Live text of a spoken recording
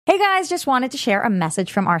Hey guys, just wanted to share a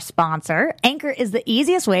message from our sponsor. Anchor is the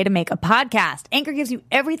easiest way to make a podcast. Anchor gives you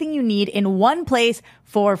everything you need in one place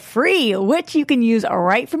for free, which you can use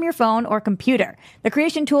right from your phone or computer. The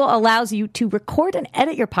creation tool allows you to record and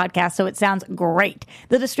edit your podcast so it sounds great.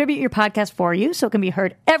 They'll distribute your podcast for you so it can be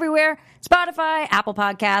heard everywhere: Spotify, Apple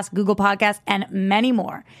Podcasts, Google Podcasts, and many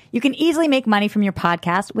more. You can easily make money from your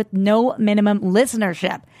podcast with no minimum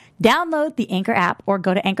listenership. Download the Anchor app or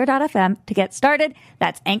go to anchor.fm to get started.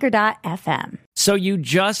 That's anchor.fm. So you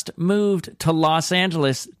just moved to Los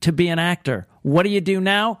Angeles to be an actor. What do you do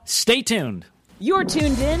now? Stay tuned. You're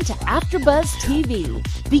tuned in to AfterBuzz TV,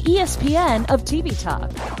 the ESPN of TV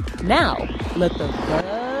talk. Now, let the buzz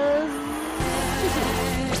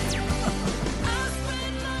begin.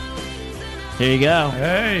 Here you go.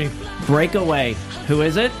 Hey, Breakaway. Who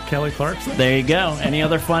is it? Kelly Clarkson. There you go. Any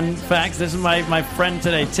other fun facts? This is my friend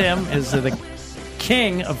today, Tim, is the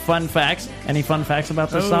king of fun facts. Any fun facts about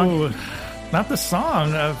this song? Not the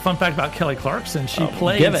song. Fun fact about Kelly Clarkson. She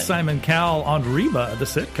played Simon Cowell on Reba, the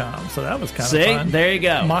sitcom. So that was kind of fun. See? There you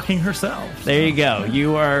go. Mocking herself. There you go.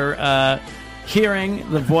 You are hearing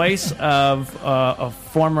the voice of a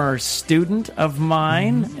former student of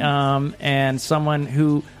mine, and someone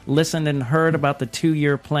who listened and heard about the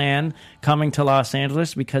 2-year plan coming to Los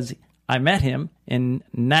Angeles because I met him in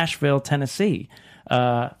Nashville, Tennessee.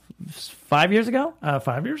 5 years ago?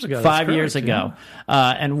 5 years ago. 5 years ago.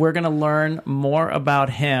 Yeah. And we're going to learn more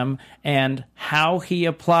about him and how he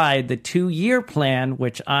applied the 2-year plan,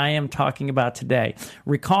 which I am talking about today.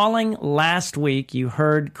 Recalling last week, you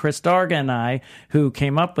heard Chris Darga and I, who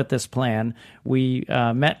came up with this plan. We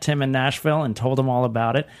met Tim in Nashville and told him all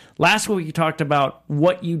about it. Last week, you talked about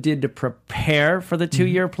what you did to prepare for the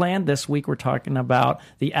 2-year plan. This week, we're talking about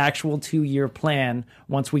the actual 2-year plan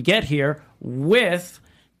once we get here with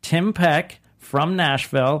Tim Peck from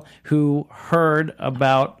Nashville, who heard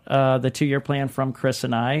about the 2-year plan from Chris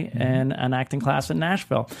and I in an acting class in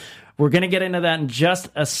Nashville. We're going to get into that in just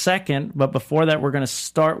a second, but before that, we're going to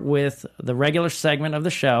start with the regular segment of the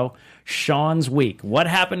show, Sean's Week. What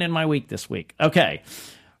happened in my week this week? Okay.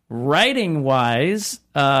 Writing-wise,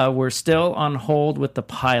 we're still on hold with the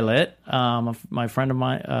pilot. My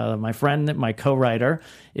co-writer,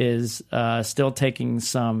 is still taking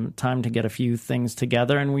some time to get a few things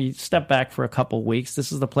together, and we stepped back for a couple weeks.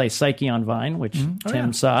 This is the play Psyche on Vine, which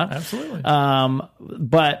Tim saw. Absolutely.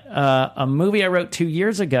 But a movie I wrote 2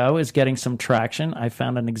 years ago is getting some traction. I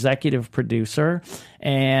found an executive producer,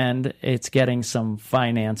 and it's getting some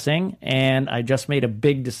financing. And I just made a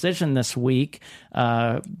big decision this week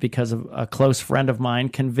because of a close friend of mine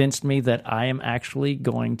convinced me that I am actually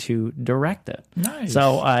going to direct it. Nice.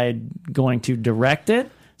 So I'm going to direct it,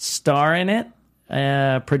 star in it,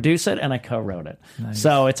 produce it, and I co-wrote it. Nice.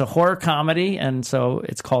 So it's a horror comedy, and so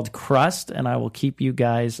it's called Crust, and I will keep you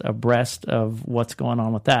guys abreast of what's going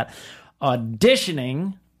on with that.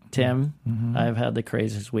 Auditioning, Tim, I've had the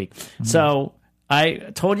craziest week. So I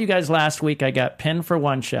told you guys last week I got pinned for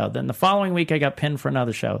one show. Then the following week I got pinned for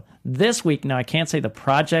another show. This week, now I can't say the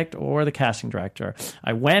project or the casting director.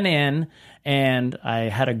 I went in and I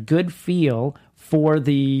had a good feel for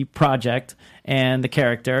the project and the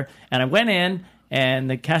character. And I went in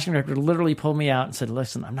and the casting director literally pulled me out and said,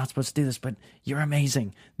 listen, I'm not supposed to do this, but you're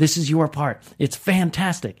amazing. This is your part. It's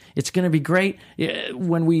fantastic. It's going to be great.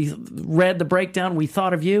 When we read the breakdown, we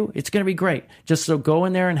thought of you. It's going to be great. Just so go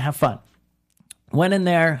in there and have fun. Went in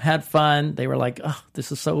there, had fun. They were like, oh,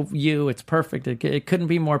 this is so you. It's perfect. It couldn't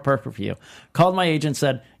be more perfect for you. Called my agent,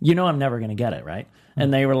 said, you know I'm never going to get it, right?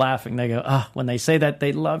 And they were laughing. They go, oh, when they say that,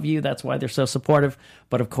 they love you. That's why they're so supportive.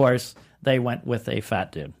 But, of course, they went with a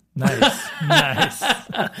fat dude. Nice. Nice.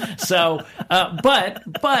 So, but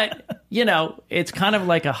you know, it's kind of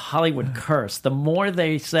like a Hollywood curse. The more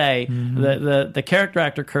they say, the character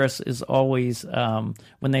actor curse is always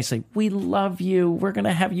when they say, we love you, we're going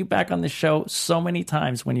to have you back on the show so many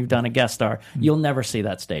times when you've done a guest star, you'll never see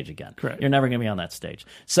that stage again. Correct. You're never going to be on that stage.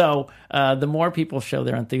 So the more people show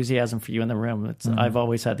their enthusiasm for you in the room, I've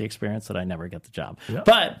always had the experience that I never get the job. Yep.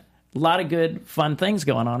 But a lot of good, fun things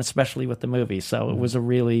going on, especially with the movie. So it was a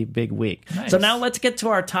really big week. Nice. So now let's get to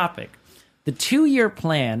our topic. The 2-year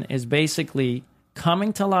plan is basically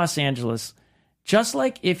coming to Los Angeles just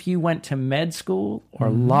like if you went to med school or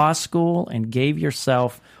law school and gave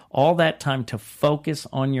yourself all that time to focus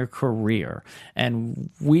on your career. And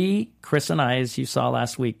we, Chris and I, as you saw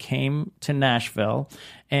last week, came to Nashville,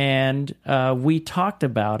 and we talked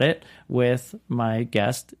about it with my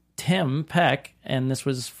guest, Tim Peck, and this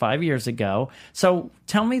was 5 years ago. So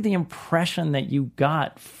tell me the impression that you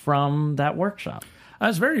got from that workshop. I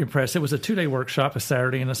was very impressed. It was a 2-day workshop, a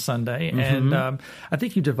Saturday and a Sunday. And I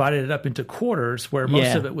think you divided it up into quarters where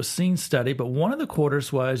most of it was scene study. But one of the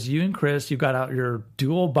quarters was you and Chris, you got out your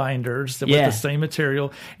dual binders with the same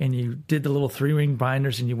material, and you did the little 3-ring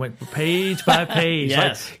binders, and you went page by page.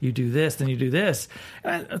 Yes. Like, you do this, then you do this.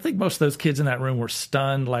 And I think most of those kids in that room were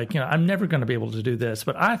stunned, like, I'm never going to be able to do this.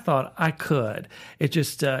 But I thought I could. It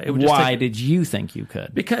just it would just Why did you think you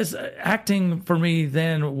could? Because acting for me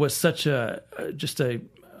then was such a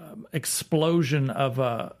explosion of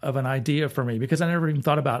an idea for me, because I never even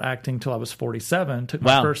thought about acting till I was 47. Took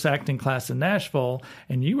my first acting class in Nashville,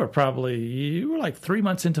 and you were like 3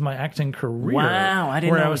 months into my acting career. Wow, I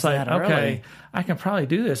didn't know I it was was like, that okay, early. I can probably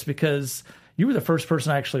do this, because you were the first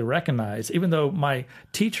person I actually recognized, even though my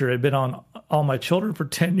teacher had been on All My Children for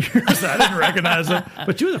 10 years. I didn't recognize him,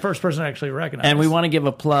 but you were the first person I actually recognized. And we want to give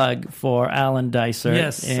a plug for Alan Dicer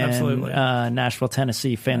in absolutely. Nashville,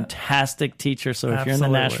 Tennessee. Fantastic teacher. So if you're in the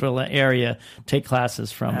Nashville area, take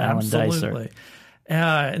classes from Alan Dicer.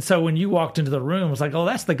 And so when you walked into the room, it was like, oh,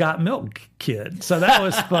 that's the Got Milk kid. So that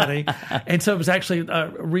was funny. And so it was actually a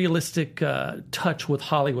realistic touch with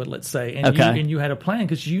Hollywood, let's say. And you had a plan,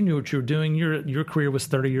 because you knew what you were doing. Your career was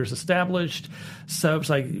 30 years established. So it was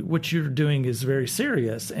like, what you're doing is very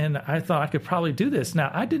serious. And I thought I could probably do this.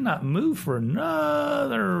 Now, I did not move for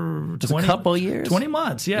another 20 couple years? 20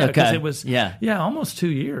 months, because it was almost 2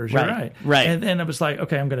 years. You're right. And then I was like,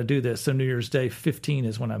 okay, I'm going to do this. So New Year's Day 15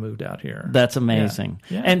 is when I moved out here. That's amazing.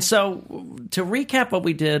 Yeah. And so to recap what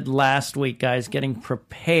we did last week, guys, getting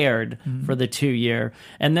prepared for the 2-year,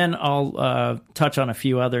 and then I'll touch on a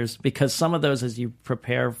few others, because some of those, as you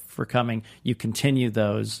prepare for coming, you continue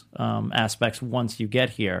those aspects once you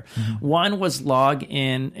get here. One was log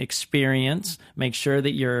in experience. Make sure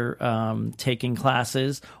that you're taking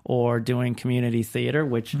classes or doing community theater,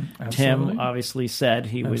 which Tim obviously said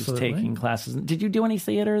he was taking classes. Did you do any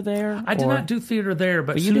theater there? I did not do theater there,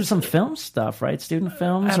 but you did some film stuff, right? Student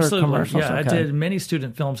films or commercials? Yeah, I did many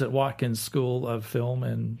student films at Watkins School of Film,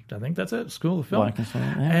 and I think that's it, School of Film. Watkins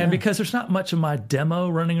Film. Because there's not much of my demo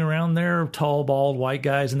running around there, tall, bald, white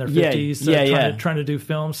guys in their 50s trying to do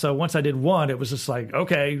films. So once I did one, it was just like,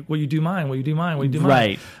 okay, will you do mine? Will you do mine? Will you do mine?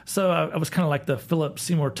 Right. So I was kind of like the Philip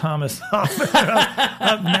Seymour Thomas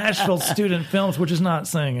of Nashville student films, which is not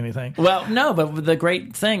saying anything. Well, no, but the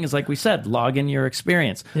great thing is, like we said, log in your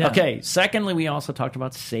experience. Yeah. Okay, secondly, we also talked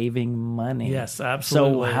about saving money. Yes,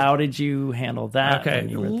 absolutely. So how did you handle that? Okay, when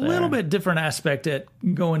you were a little bit different aspect at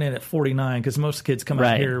going in at 49, because most kids come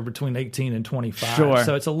out here between 18 and 25. Sure.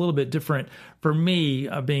 So it's a little bit different for me,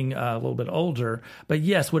 being a little bit older. But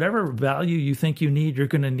yes, whatever value you think you need, you're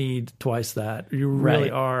going to need twice that. You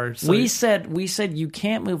really are. So we said you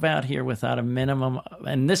can't move out here without a minimum,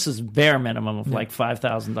 and this is bare minimum of like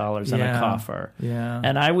 $5,000 in a coffer. Yeah.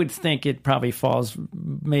 And I would think it probably falls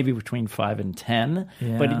maybe between 5 and 10.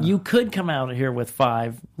 Yeah. But you could come out here with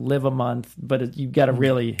 5, live a month, but you've got to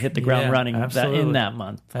really hit the ground running in that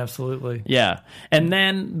month. Absolutely. Yeah. And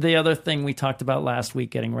then the other thing we talked about last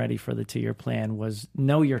week, getting ready for the 2-year plan, was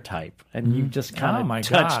know your type. And you just kind of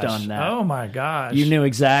touched on that. Oh, my gosh. You knew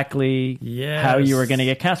exactly how you were going to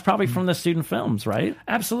get cast, probably from the student films, right?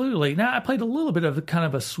 Absolutely. Now, I played a little bit of kind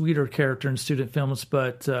of a sweeter character in student films,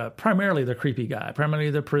 but primarily the creepy guy,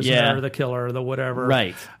 primarily the prisoner, the killer, the whatever.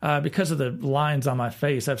 Right. Because of the lines on my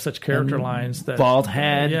face, I have such character lines that... Bald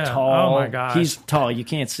head, tall. Oh, my gosh. He's tall. You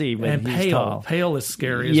can't see, but and he's pale. tall. Pale is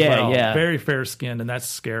scary as well. Yeah. Very fair-skinned, and that's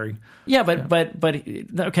scary. Yeah, but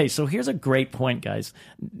okay, so here's a great point, guys.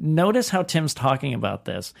 Notice how Tim's talking about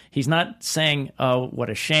this. He's not saying, oh, what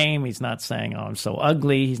a shame. He's not saying, oh, I'm so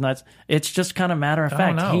ugly. He's not. It's just kind of matter of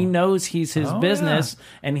fact. No. He knows he's his business,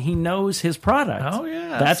 and he knows his product. Oh, yeah.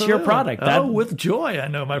 That's absolutely. your product. With joy, I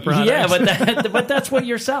know my product. Yeah, but that's what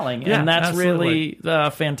you're selling, and that's really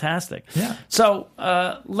fantastic. Yeah. So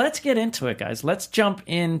let's get into it, guys. Let's jump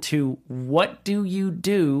into what do you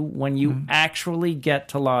do when you actually get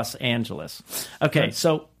to Los Angeles. Okay,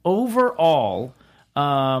 so overall,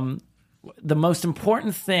 the most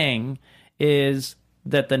important thing is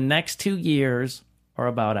that the next 2 years are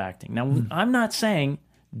about acting. Now, I'm not saying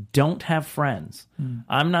don't have friends.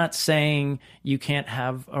 I'm not saying you can't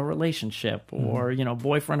have a relationship or,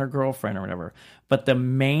 boyfriend or girlfriend or whatever. But the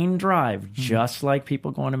main drive, just like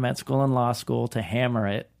people going to med school and law school to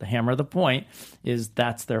hammer the point, is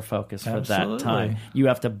that's their focus for that time. You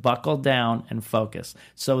have to buckle down and focus.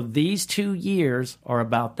 So these 2 years are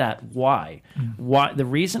about that. Why? Why? The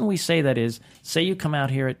reason we say that is, say you come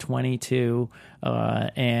out here at 22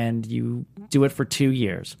 and you do it for 2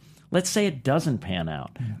 years. let's say it doesn't pan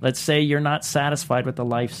out. Let's say you're not satisfied with the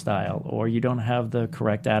lifestyle, or you don't have the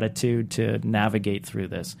correct attitude to navigate through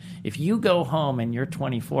this. If you go home and you're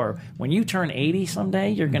 24, when you turn 80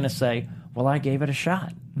 someday, you're going to say, well, I gave it a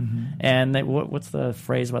shot. And what's the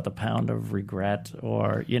phrase about the pound of regret?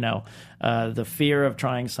 Or, the fear of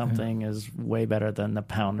trying something is way better than the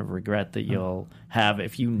pound of regret that you'll have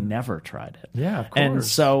if you never tried it. Yeah, of course. And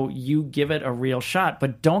so you give it a real shot,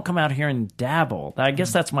 but don't come out here and dabble. I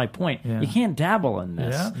guess that's my point. You can't dabble in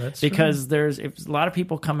this. Yeah, that's because if a lot of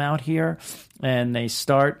people come out here and they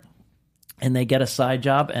start and they get a side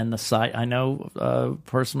job, and I know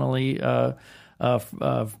personally, a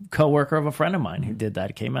coworker of a friend of mine who did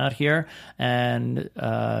that. Came out here and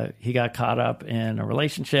he got caught up in a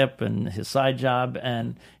relationship and his side job,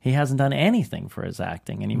 and he hasn't done anything for his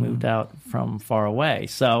acting, and he moved out from far away.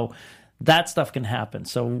 So that stuff can happen.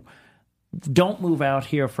 So don't move out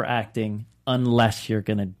here for acting unless you're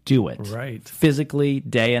going to do it right physically,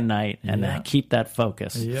 day and night, and keep that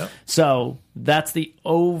focus. Yep. So that's the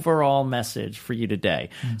overall message for you today.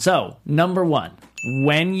 So number one,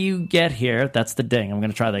 when you get here, that's the ding. I'm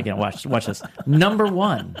going to try that again. Watch this. Number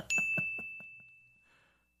one.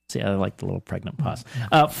 See, I like the little pregnant pause.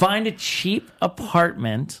 Find a cheap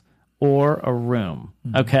apartment or a room.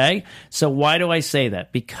 Okay? So why do I say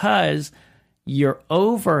that? Because your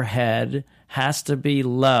overhead has to be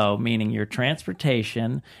low, meaning your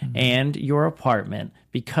transportation and your apartment,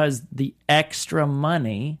 because the extra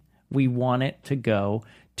money, we want it to go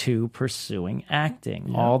to pursuing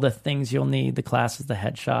acting. All the things you'll need, the classes, the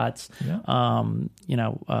headshots,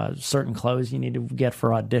 certain clothes you need to get for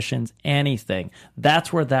auditions, anything.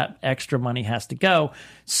 That's where that extra money has to go.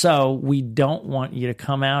 So we don't want you to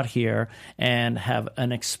come out here and have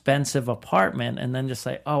an expensive apartment and then just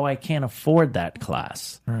say, oh, I can't afford that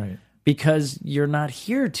class. Right. Because you're not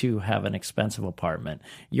here to have an expensive apartment.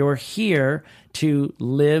 You're here to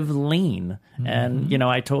live lean. And,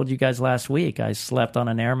 I told you guys last week, I slept on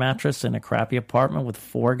an air mattress in a crappy apartment with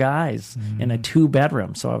 4 guys in a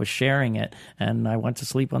 2-bedroom. So I was sharing it, and I went to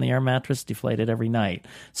sleep on the air mattress, deflated every night.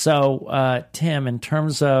 So, Tim, in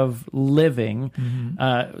terms of living,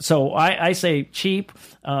 so I say cheap,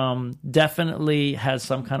 definitely has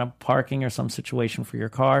some kind of parking or some situation for your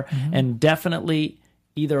car, and definitely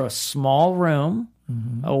either a small room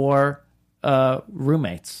or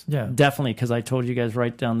roommates. Yeah. Definitely, because I told you guys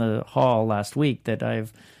right down the hall last week that I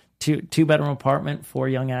have 2-bedroom apartment, 4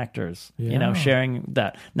 young actors, sharing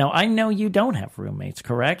that. Now, I know you don't have roommates,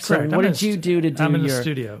 correct? Correct. So what did you do to do I'm in the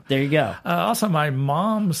studio. There you go. Also, my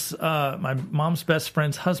mom's best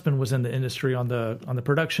friend's husband was in the industry on the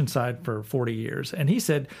production side for 40 years, and he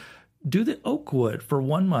said, do the Oakwood for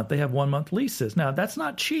 1 month. They have 1-month leases. Now, that's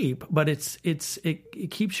not cheap, but it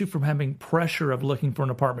keeps you from having pressure of looking for an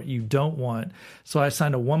apartment you don't want. So I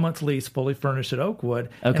signed a 1-month lease, fully furnished at Oakwood,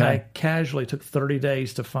 and I casually took 30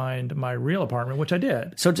 days to find my real apartment, which I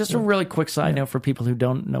did. So just a really quick side note for people who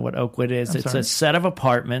don't know what Oakwood is. It's a set of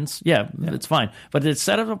apartments. Yeah, it's fine. But it's a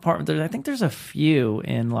set of apartments. I think there's a few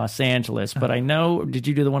in Los Angeles, but I know, did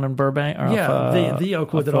you do the one in Burbank? The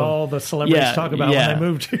Oakwood that all the celebrities talk about when they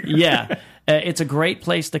moved here. Yeah. It's a great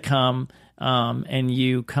place to come. And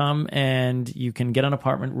you come and you can get an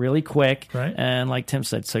apartment really quick. Right. And like Tim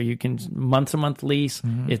said, so you can month-to-month lease.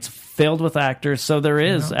 It's filled with actors. So there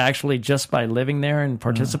is actually, just by living there and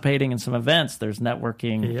participating in some events, there's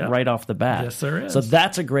networking right off the bat. Yes, there is. So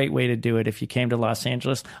that's a great way to do it if you came to Los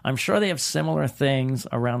Angeles. I'm sure they have similar things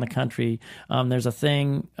around the country. There's a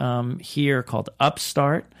thing here called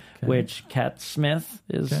Upstart, which Kat Smith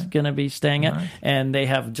is going to be staying at. And they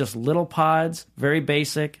have just little pods, very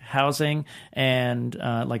basic housing, and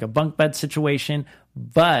like a bunk bed situation.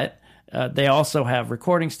 But they also have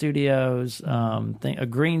recording studios, a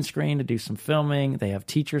green screen to do some filming. They have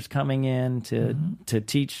teachers coming in to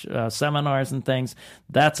teach seminars and things.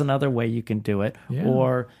 That's another way you can do it. Yeah.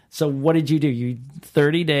 Or so what did you do? You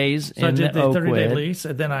 30 days in Oakwood. So I did the 30-day lease,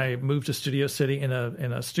 and then I moved to Studio City in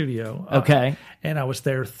a studio. Okay. And I was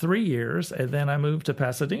there 3 years, and then I moved to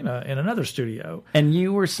Pasadena in another studio. And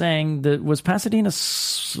you were saying that, was Pasadena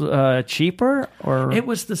cheaper, or it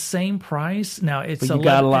was the same price? Now it's but you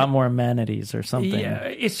got a lot more amenities or something. Yeah,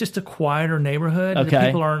 it's just a quieter neighborhood. Okay. The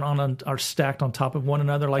people are stacked on top of one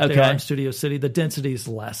another like they are in Studio City. The density is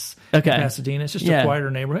less in Pasadena. It's just a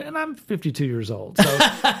quieter neighborhood, and I'm 52 years old, so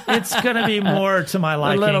it's going to be more to my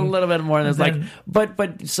liking. A little bit more than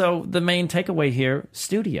but so the main takeaway here,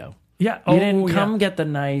 studio. Yeah. You didn't come get the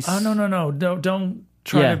nice. Oh, no.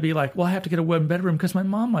 try to be like, well, I have to get a one bedroom because my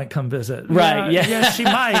mom might come visit. Right. Yeah. Yes, she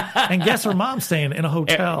might. And guess her mom's staying in a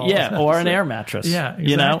hotel. Or an air mattress. Yeah,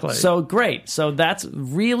 exactly. So great. So that's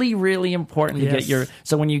really, really important to get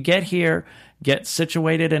so when you get here, get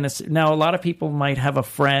situated in now a lot of people might have a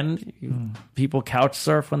friend. People couch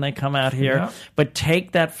surf when they come out here, but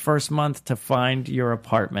take that first month to find your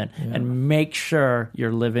apartment and make sure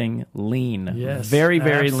you're living lean. Yes, very,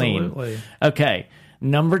 very absolutely. lean. Okay.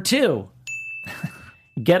 Number 2.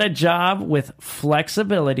 Get a job with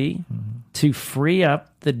flexibility to free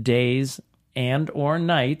up the days and or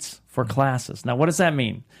nights for classes. Now, what does that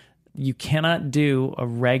mean? You cannot do a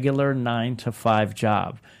regular 9-to-5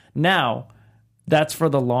 job. Now, that's for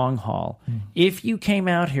the long haul. If you came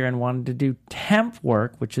out here and wanted to do temp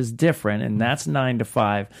work, which is different, and that's 9 to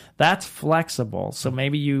 5, that's flexible. So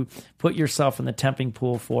maybe you put yourself in the temping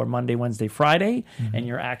pool for Monday, Wednesday, Friday, and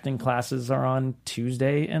your acting classes are on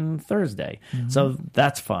Tuesday and Thursday. So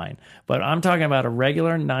that's fine. But I'm talking about a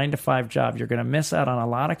regular 9 to 5 job. You're going to miss out on a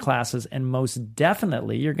lot of classes, and most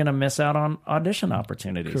definitely you're going to miss out on audition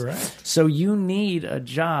opportunities. Correct. So you need a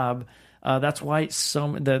job. That's why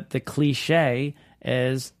the cliche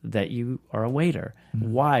is that you are a waiter.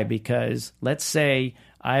 Why? Because let's say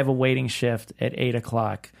I have a waiting shift at 8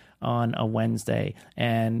 o'clock on a Wednesday,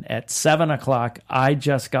 and at 7 o'clock I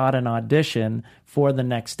just got an audition for the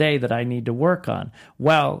next day that I need to work on.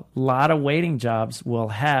 Well, a lot of waiting jobs will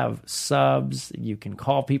have subs. You can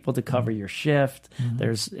call people to cover your shift.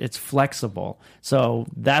 It's flexible. So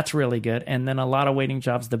that's really good. And then a lot of waiting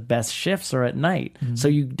jobs, the best shifts are at night. So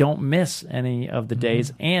you don't miss any of the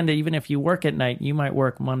days. And even if you work at night, you might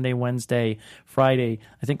work Monday, Wednesday, Friday.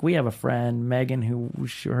 I think we have a friend, Megan, who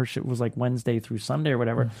her shift was like Wednesday through Sunday or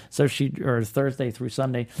whatever. So or Thursday through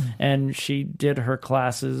Sunday. And she did her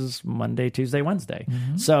classes Monday, Tuesday, Wednesday.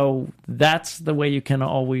 So that's the way you can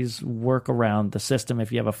always work around the system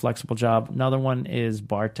if you have a flexible job. Another one is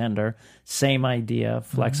bartender. Same idea,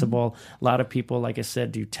 flexible. A lot of people, like I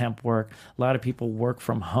said, do temp work. A lot of people work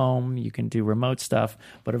from home. You can do remote stuff.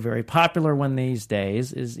 But a very popular one these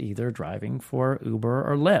days is either driving for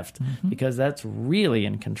Uber or Lyft because that's really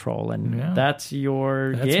in control. And that's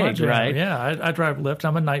your gig, right? Yeah, I drive Lyft.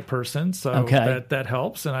 I'm a night person, so that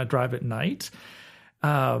helps. And I drive at night.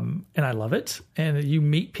 And I love it. And you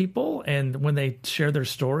meet people, and when they share their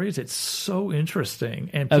stories, it's so interesting.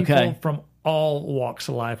 And people from all walks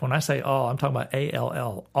of life. When I say all, I'm talking about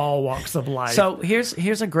ALL, all walks of life. So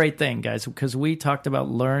here's a great thing, guys, because we talked about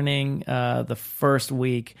learning the first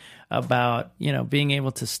week about, being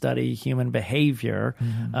able to study human behavior,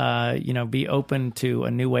 be open to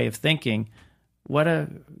a new way of thinking. What a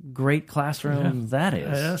great classroom that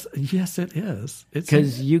is. Yes, it is.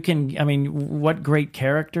 Because you can, what great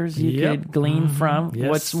characters you could glean from.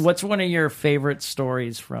 Yes. What's one of your favorite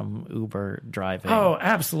stories from Uber driving? Oh,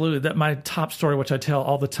 absolutely. That my top story, which I tell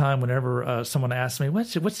all the time whenever someone asks me,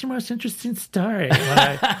 what's your most interesting story?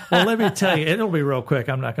 Well, let me tell you, it'll be real quick.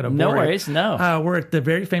 I'm not going to bore you. No worries, no. We're at the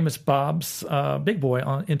very famous Bob's Big Boy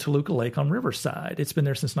in Toluca Lake on Riverside. It's been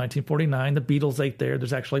there since 1949. The Beatles ate there.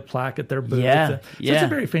 There's actually a plaque at their booth. Yeah. So it's a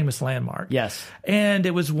very famous landmark. Yes. And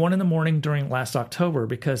it was 1 a.m. during last October,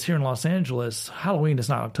 because here in Los Angeles, Halloween is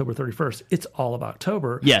not October 31st. It's all of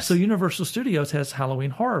October. Yes. So Universal Studios has Halloween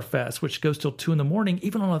Horror Fest, which goes till 2 a.m,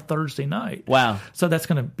 even on a Thursday night. Wow. So that's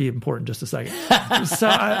going to be important in just a second. So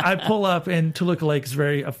I pull up, and Toluca Lake is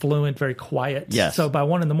very affluent, very quiet. Yes. So by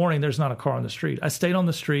 1 a.m, there's not a car on the street. I stayed on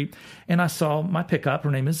the street, and I saw my pickup.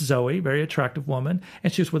 Her name is Zoe, very attractive woman,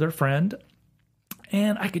 and she was with her friend.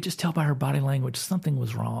 And I could just tell by her body language something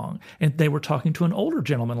was wrong. And they were talking to an older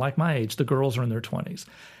gentleman like my age. The girls are in their 20s.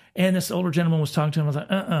 And this older gentleman was talking to him. I was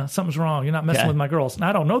like, something's wrong. You're not messing with my girls. And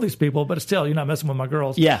I don't know these people, but still, you're not messing with my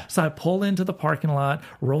girls. Yeah. So I pull into the parking lot,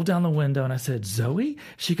 roll down the window, and I said, Zoe?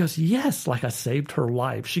 She goes, yes, like I saved her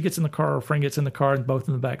life. She gets in the car, her friend gets in the car, and both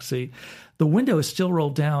in the back seat. The window is still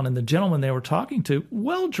rolled down, and the gentleman they were talking to,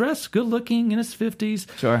 well-dressed, good-looking, in his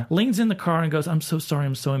 50s, leans in the car and goes, I'm so sorry,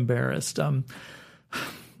 I'm so embarrassed.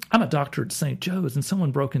 I'm a doctor at St. Joe's, and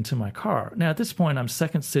someone broke into my car. Now, at this point, I'm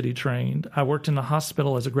Second City trained. I worked in the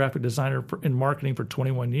hospital as a graphic designer in marketing for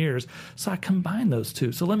 21 years, so I combined those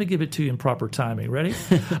two. So let me give it to you in proper timing. Ready?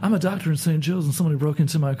 I'm a doctor in St. Joe's, and somebody broke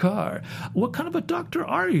into my car. What kind of a doctor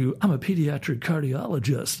are you? I'm a pediatric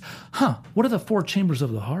cardiologist. What are the 4 chambers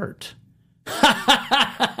of the heart?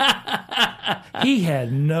 He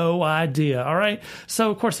had no idea. All right. So,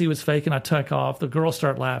 of course, he was fake, and I took off. The girls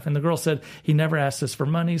start laughing. The girl said he never asked us for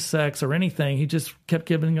money, sex, or anything. He just kept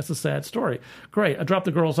giving us a sad story. Great. I dropped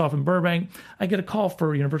the girls off in Burbank. I get a call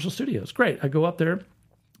for Universal Studios. Great. I go up there.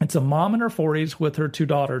 It's a mom in her 40s with her 2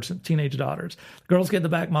 daughters, teenage daughters. The girls get in the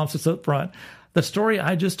back, mom sits up front. The story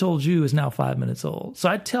I just told you is now 5 minutes old. So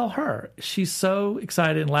I tell her, she's so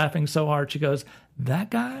excited and laughing so hard. She goes, that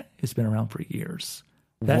guy has been around for years.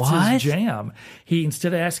 That's his jam. He,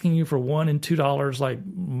 instead of asking you for $1 and $2 like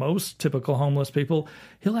most typical homeless people,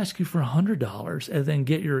 he'll ask you for $100 and then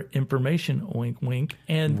get your information, wink, wink,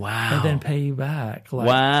 and then pay you back. Like,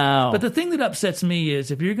 wow. But the thing that upsets me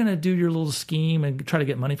is if you're going to do your little scheme and try to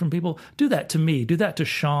get money from people, do that to me. Do that to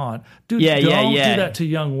Sean. Don't do that to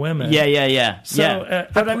young women. Yeah. So,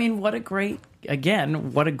 but I mean, what a great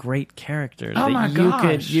character. Oh my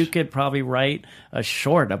gosh. You could probably write a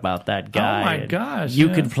short about that guy. Oh my gosh. You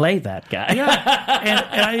could play that guy. Yeah.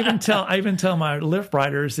 and I even tell my Lyft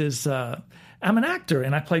riders is I'm an actor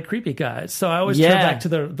and I play creepy guys. So I always turn back to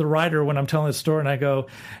the writer when I'm telling the story and I go,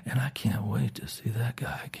 and I can't wait to see that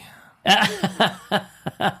guy again.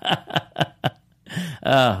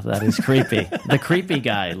 Oh, that is creepy. The creepy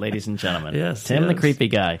guy, ladies and gentlemen. Yes, Tim, the creepy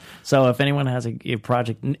guy. So if anyone has a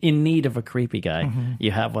project in need of a creepy guy,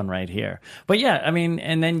 you have one right here. But yeah, I mean,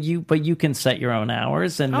 and then you can set your own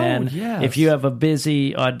hours. And then if you have a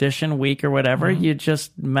busy audition week or whatever, you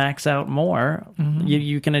just max out more.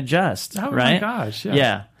 You can adjust, right? Oh my gosh,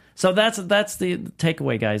 yeah. So that's the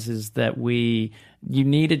takeaway, guys, is that you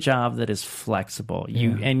need a job that is flexible.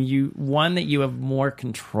 One that you have more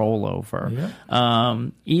control over. Yeah.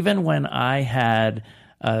 Even when I had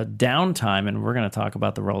downtime, and we're going to talk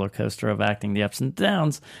about the roller coaster of acting, the ups and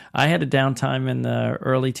downs. I had a downtime in the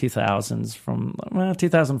early 2000s from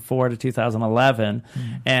 2004 to 2011,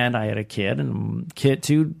 and I had a kid,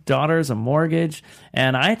 2 daughters, a mortgage,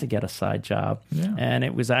 and I had to get a side job. Yeah. And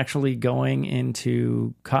it was actually going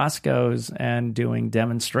into Costco's and doing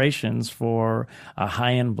demonstrations for a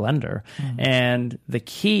high-end blender. And the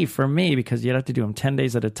key for me, because you'd have to do them 10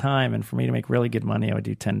 days at a time, and for me to make really good money, I would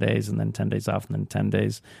do 10 days and then 10 days off and then 10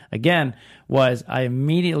 days again, was I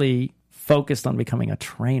immediately focused on becoming a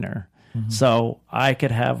trainer. So I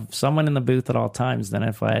could have someone in the booth at all times. Then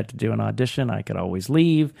if I had to do an audition, I could always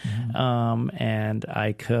leave. And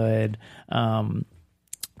I could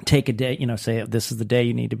take a day, say this is the day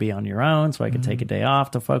you need to be on your own. So I could take a day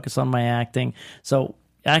off to focus on my acting. So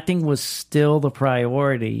acting was still the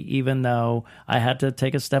priority, even though I had to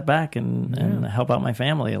take a step back and help out my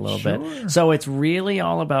family a little bit. So it's really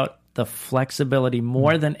all about the flexibility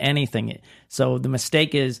more than anything. So the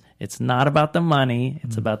mistake is it's not about the money,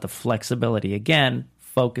 it's about the flexibility. Again,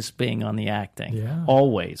 focus being on the acting,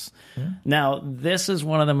 always. Yeah. Now, this is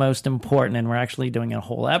one of the most important, and we're actually doing a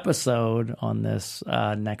whole episode on this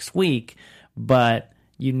next week, but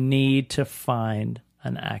you need to find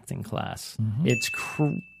an acting class. It's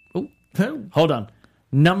hold on.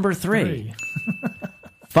 Number 3.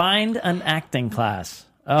 Find an acting class.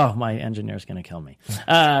 Oh, my engineer's going to kill me.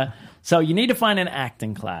 So you need to find an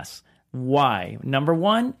acting class. Why? Number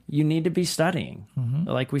 1, you need to be studying.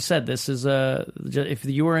 Like we said, this is if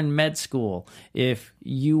you were in med school, if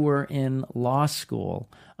you were in law school,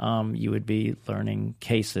 you would be learning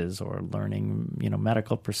cases or learning,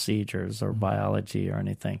 medical procedures or biology or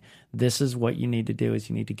anything. This is what you need to do: is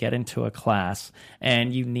you need to get into a class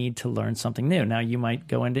and you need to learn something new. Now, you might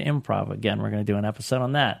go into improv. Again, we're going to do an episode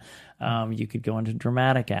on that. You could go into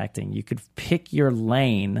dramatic acting. You could pick your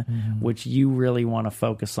lane, which you really want to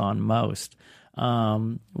focus on most.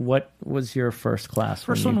 What was your first class?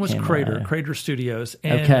 First one was Crater Studios.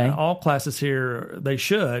 And all classes here, they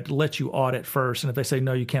should let you audit first. And if they say,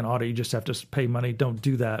 no, you can't audit, you just have to pay money, don't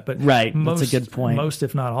do that. But that's a good point. Most,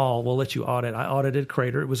 if not all, will let you audit. I audited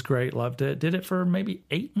Crater. It was great. Loved it. Did it for maybe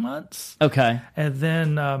 8 months. Okay. And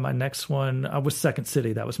then my next one was Second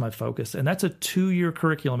City. That was my focus. And that's a 2-year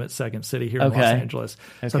curriculum at Second City here in Los Angeles.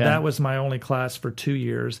 So that was my only class for 2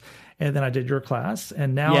 years. And then I did your class,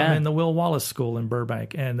 and now I'm in the Will Wallace School in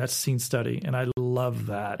Burbank, and that's scene study, and I love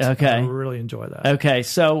that. Okay. I really enjoy that. Okay,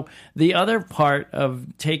 so the other part of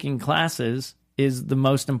taking classes is the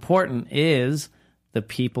most important is the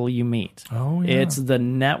people you meet. Oh, yeah. It's the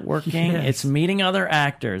networking. Yes. It's meeting other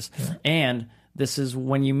actors. Yeah. And this is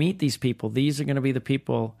when you meet these people, these are going to be the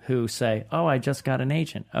people who say, oh, I just got an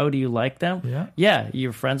agent. Oh, do you like them? Yeah. Yeah,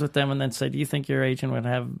 you're friends with them and then say, do you think your agent would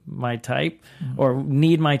have my type or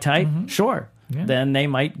need my type? Sure. Yeah. Then they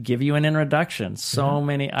might give you an introduction.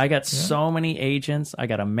 I got so many agents. I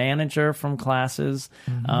got a manager from classes.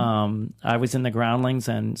 I was in the Groundlings,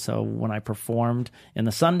 and so when I performed in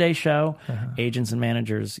the Sunday show, agents and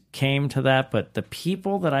managers came to that. But the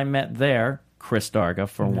people that I met there, Chris Darga,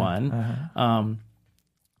 for one,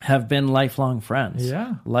 have been lifelong friends.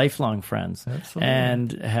 Yeah. Lifelong friends. Absolutely.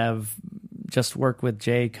 And have just worked with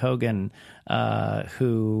Jay Kogan,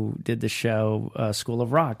 who did the show School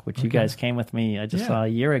of Rock, which you guys came with me. I just saw a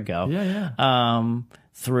year ago.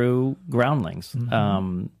 Through Groundlings,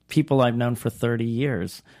 people I've known for 30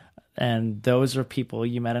 years, and those are people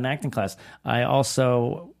you met in acting class. I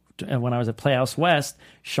also, when I was at Playhouse West,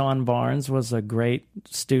 Sean Barnes was a great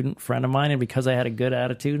student friend of mine, and because I had a good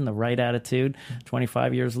attitude and the right attitude,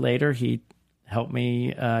 25 years later, he helped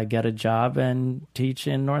me get a job and teach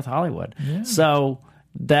in North Hollywood. So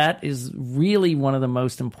that is really one of the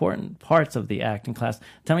most important parts of the acting class.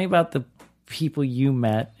 Tell me about the people you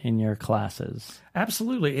met in your classes.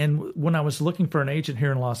 Absolutely. And when I was looking for an agent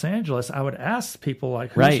here in Los Angeles, I would ask people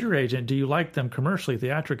like, who's your agent? Do you like them commercially,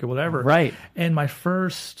 theatrically, whatever? Right. And my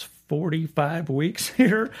first 45 weeks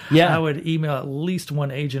here, I would email at least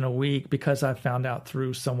one agent a week because I found out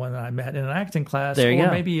through someone that I met in an acting class or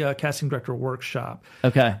maybe a casting director workshop.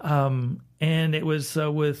 Okay. And it was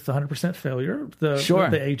with 100% failure.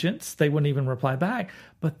 The agents, they wouldn't even reply back.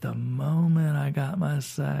 But the moment I got my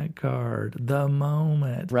SAG card, the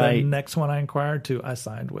next one I inquired to, I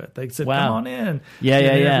signed with. They said, come on in.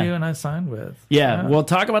 Interview, and I signed with. We'll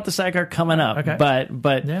talk about the SAG card coming up. Okay.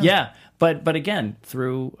 But again,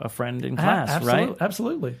 through a friend in class, right?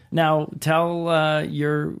 Absolutely. Now, tell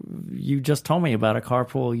you just told me about a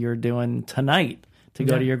carpool you're doing tonight to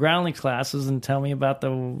go to your Groundlings classes, and tell me about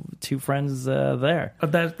the two friends there.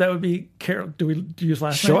 That would be Carol. Do we use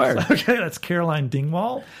last names? Sure. Okay, that's Caroline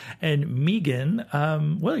Dingwall and Megan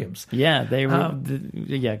Williams. Yeah, they were.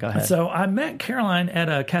 Go ahead. So I met Caroline at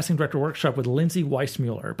a casting director workshop with Lindsay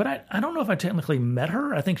Weissmuller, but I don't know if I technically met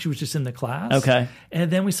her. I think she was just in the class. Okay. And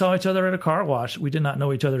then we saw each other at a car wash. We did not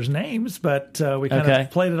know each other's names, but we kind of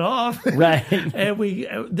played it off. Right. And we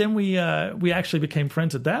actually became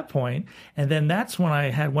friends at that point. And then that's when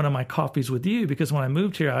I had one of my coffees with you, because when I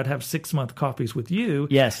moved here, I'd have 6-month coffees with you.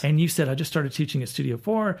 Yes. And you said, I just started teaching at Studio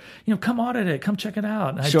 4. Come audit it. Come check it out.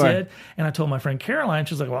 And I did. And I told my friend Caroline,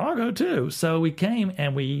 she was like, well, I'll go too. So we came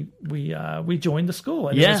and we joined the school.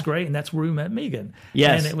 And it was great. And that's where we met Megan.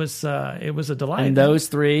 Yes. And it was a delight. And those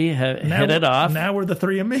three hit it off. Now we're the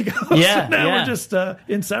three amigos. Yeah. We're just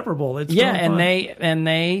inseparable. It's and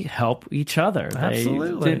they help each other.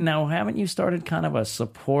 Absolutely. Now, haven't you started kind of a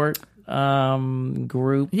support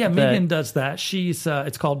group? Yeah, Megan does that. She's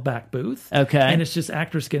it's called Back Booth. Okay. And it's just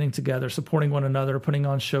actors getting together, supporting one another, putting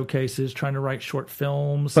on showcases, trying to write short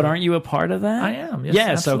films. But aren't you a part of that? I am. Yes,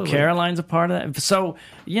 absolutely. So Caroline's a part of that. So,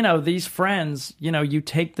 these friends, you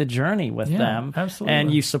take the journey with them. Absolutely.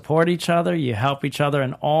 And you support each other, you help each other,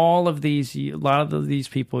 and a lot of these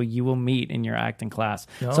people you will meet in your acting class.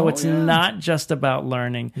 So it's not just about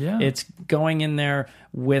learning. Yeah. It's going in there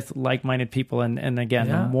with like-minded people. And again,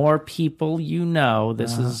 the more people you know,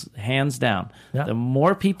 this is hands down, the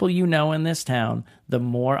more people you know in this town, the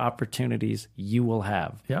more opportunities you will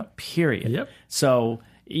have. Period. Yep. So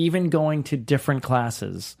even going to different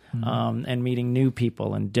classes and meeting new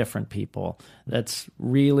people and different people, that's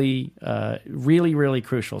really, really, really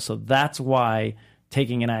crucial. So that's why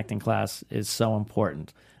taking an acting class is so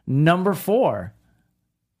important. Number 4.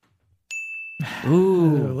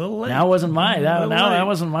 Ooh, that wasn't that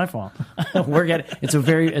wasn't my fault.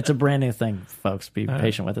 It's a brand new thing, folks. Be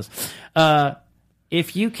patient with us.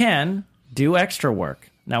 If you can, do extra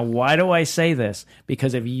work. Now, why do I say this?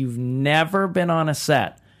 Because if you've never been on a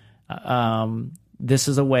set, this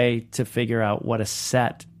is a way to figure out what a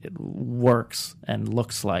set works and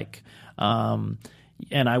looks like. And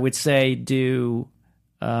I would say do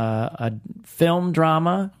a film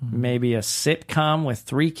drama, maybe a sitcom with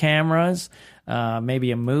 3 cameras,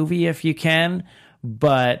 maybe a movie if you can,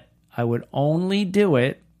 but I would only do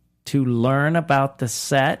it to learn about the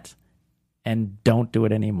set and don't do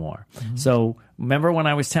it anymore. So remember when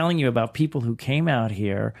I was telling you about people who came out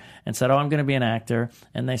here and said, I'm going to be an actor,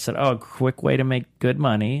 and they said, a quick way to make good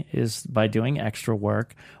money is by doing extra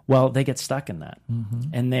work. Well, they get stuck in that,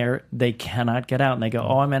 and they cannot get out, and they go,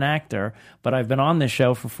 I'm an actor, but I've been on this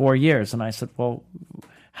show for 4 years. And I said, well,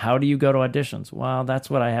 how do you go to auditions? Well, that's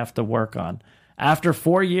what I have to work on. After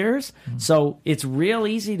 4 years, so it's real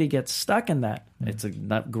easy to get stuck in that. It's a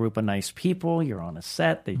group of nice people. You're on a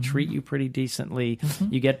set. They treat you pretty decently.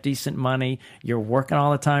 You get decent money. You're working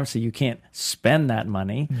all the time, so you can't spend that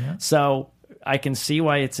money. So I can see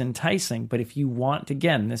why it's enticing. But if you want,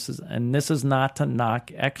 again, this is not to knock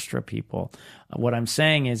extra people. What I'm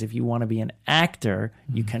saying is, if you want to be an actor,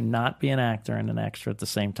 you cannot be an actor and an extra at the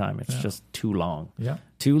same time. It's just too long.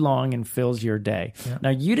 too long and fills your day.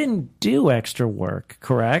 Now, you didn't do extra work,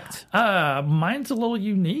 correct? Mine's a little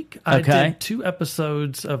unique. I did 2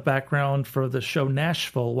 episodes of background for the show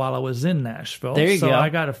Nashville while I was in Nashville. There you go. So I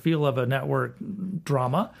got a feel of a network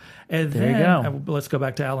drama. And there then, you go. Let's go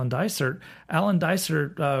back to Alan Dysart. Alan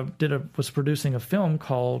Dysart was producing a film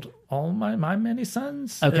called All My Many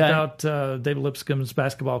Sons about David Lipscomb's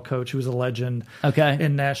basketball coach, who was a legend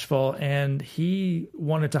in Nashville. And he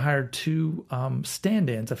wanted to hire 2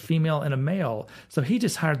 stand-ins, a female and a male. So he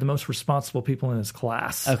just hired the most responsible people in his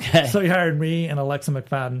class. So he hired me and Alexa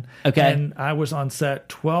McFadden. And I was on set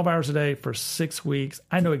 12 hours a day for 6 weeks.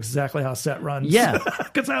 I know exactly how set runs. Yeah.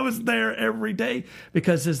 Because I was there every day.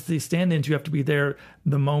 Because as the stand-ins, you have to be there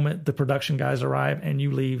the moment the production guys arrive, and you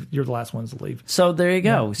leave. You're the last ones to leave. So there you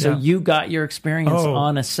go. So you got your experience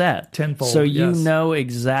on a set. Tenfold. So you know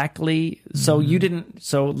exactly. So you didn't.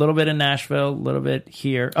 So a little bit in Nashville, a little bit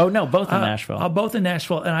here. Oh no, both in Nashville. Both in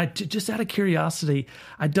Nashville. And I just out of curiosity,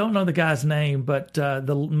 I don't know the guy's name, but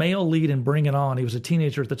the male lead in Bring It On. He was a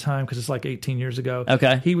teenager at the time because it's like 18 years ago.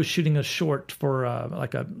 He was shooting a short for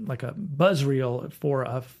like a buzz reel for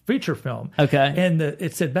a feature film. And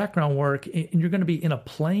it said background work, and you're going to be in a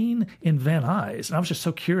plane in Van Nuys. And I was just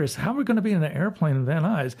so curious, how are we going to be in an airplane in Van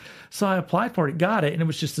Nuys? So I applied for it, got it, and it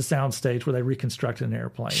was just a sound stage where they reconstructed an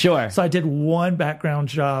airplane. So I did one background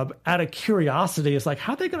job out of curiosity. It's like,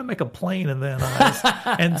 how are they going to make a plane in Van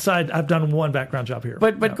Nuys? And so I've done one background job here.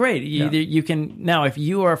 But great. You can, now if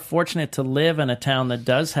you are fortunate to live in a town that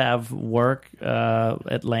does have work,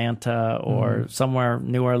 Atlanta or somewhere,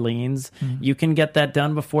 New Orleans, you can get that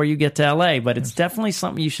done before you get to LA. But it's definitely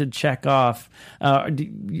something you should check off.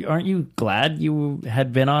 Aren't you glad you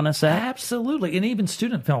had been on a set? Absolutely. And even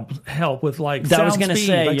student film help with like that sound was gonna speed.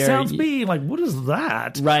 say, like sound speed, like what is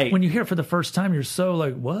that? When you hear it for the first time, you're so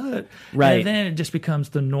like, what? And then it just becomes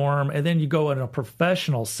the norm. And then you go in a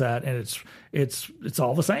professional set and it's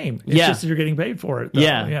all the same. It's just you're getting paid for it,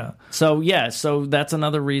 though. So that's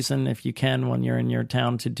another reason, if you can, when you're in your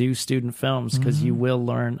town, to do student films, because you will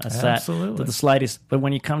learn a set to the slightest. But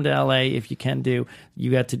when you come to LA, if you can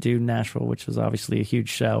you got to do Nashville, which was obviously a huge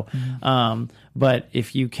show. But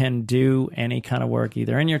if you can do any kind of work,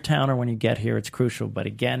 either in your town or when you get here, it's crucial. But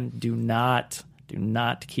again, do not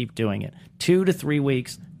keep doing it. 2 to 3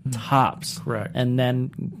 weeks tops. And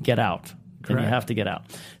then get out. And you have to get out.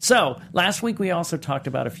 So last week we also talked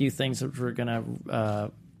about a few things that we're going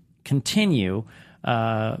to continue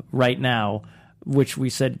right now, which we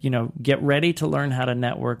said, get ready to learn how to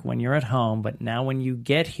network when you're at home. But now when you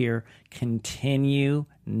get here, continue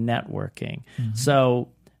networking. So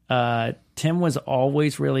Tim was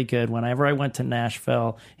always really good. Whenever I went to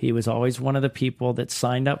Nashville, he was always one of the people that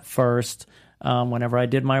signed up first. Whenever I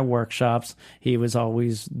did my workshops, he was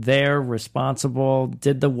always there, responsible,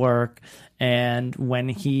 did the work. And when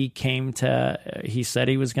he said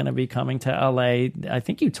he was going to be coming to LA. I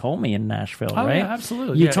think you told me in Nashville, right? Yeah,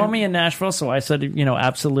 absolutely. You told me in Nashville. So I said,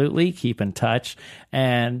 absolutely keep in touch.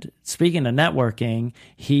 And speaking of networking,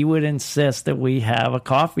 he would insist that we have a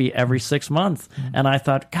coffee every 6 months. And I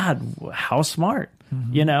thought, God, how smart,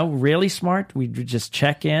 really smart. We would just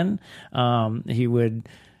check in. He would,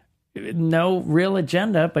 no real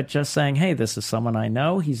agenda, but just saying, hey, this is someone I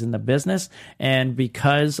know. He's in the business. And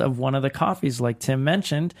because of one of the coffees, like Tim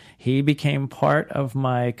mentioned, he became part of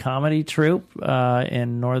my comedy troupe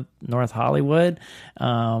in North Hollywood.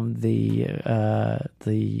 The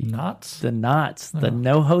Knots, the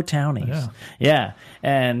NoHo Townies. Yeah.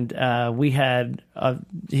 And we had,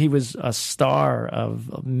 he was a star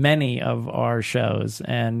of many of our shows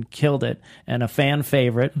and killed it. And a fan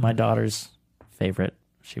favorite, my daughter's favorite.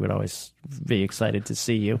 She would always be excited to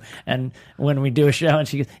see you. And when we do a show and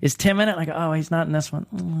she goes, is Tim in it? I go, oh, he's not in this one.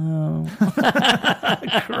 Oh.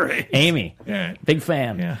 Great. Amy, big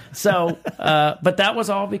fan. Yeah. So, but that was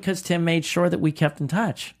all because Tim made sure that we kept in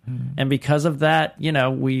touch. And because of that,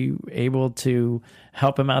 we were able to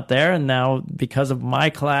help him out there. And now because of my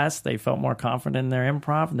class, they felt more confident in their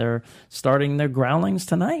improv. They're starting their Groundlings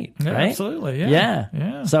tonight, right? Absolutely.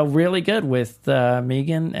 Yeah. So really good with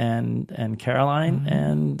Megan and Caroline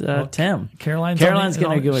and Tim. Caroline's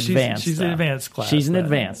going to go advanced. She's an advanced class. She's an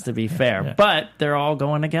advanced, to be fair. But they're all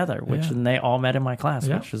going together, and they all met in my class,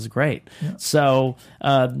 which was great. So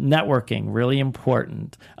networking, really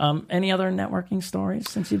important. Any other networking stories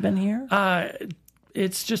since you've been here?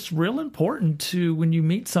 It's just real important to, when you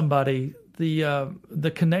meet somebody,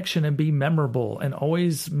 the connection, and be memorable, and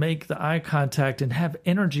always make the eye contact and have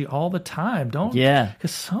energy all the time.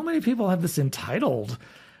 Because so many people have this entitled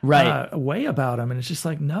way about them. And it's just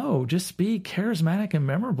like, no, just be charismatic and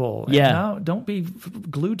memorable. And Yeah. don't be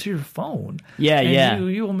glued to your phone. Yeah, and yeah.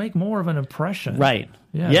 You will make more of an impression. Right.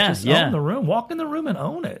 Yeah, Yeah, just yeah. own the room. Walk in the room and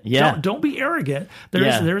own it. Yeah. Don't be arrogant.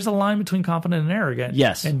 Yeah. There's a line between confident and arrogant.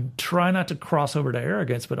 Yes. And try not to cross over to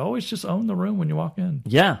arrogance, but always just own the room when you walk in.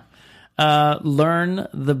 Yeah. Learn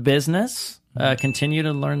the business. Continue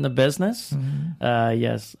to learn the business.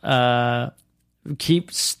 Yes.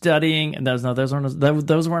 Keep studying. Those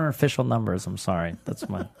weren't official numbers. I'm sorry. That's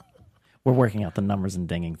my. We're working out the numbers and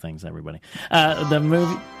dinging things, everybody. The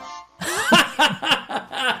movie.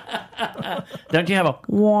 Don't you have a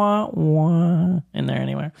wah wah in there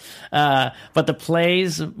anywhere? But the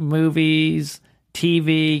plays, movies,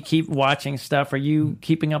 TV, keep watching stuff. Are you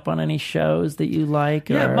keeping up on any shows that you like?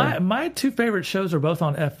 Yeah, my two favorite shows are both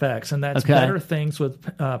on FX, and that's Okay. Better Things with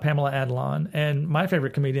Pamela Adlon, and my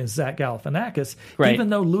favorite comedian is Zach Galifianakis. Right. Even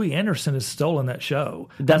though Louis Anderson has stolen that show,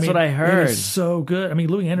 That's what I heard. It is so good. I mean,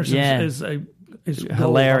 Louis Anderson Yeah. is Hilarious,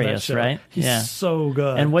 gold on that show. right? He's Yeah. so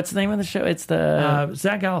good. And what's the name of the show? It's the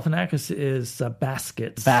Zach Galifianakis is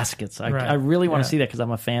Baskets. Baskets. I really want to see that because I'm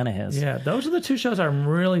a fan of his. Yeah, those are the two shows I'm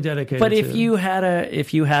really dedicated But to. if you had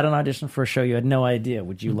an audition for a show you had no idea,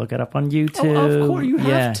 would you look it up on YouTube? Oh, of course, you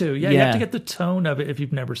have to. Yeah, you have to Yeah. get the tone of it if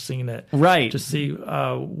you've never seen it. Right. To see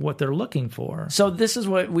what they're looking for. So this is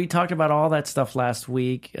what we talked about, all that stuff last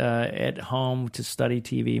week at home to study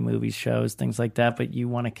TV, movies, shows, things like that. But you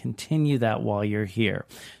want to continue that while you're here.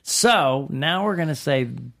 So now we're going to say,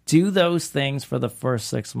 do those things for the first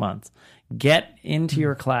 6 months. Get into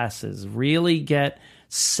your classes. Really get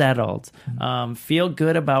settled. Feel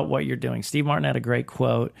good about what you're doing. Steve Martin had a great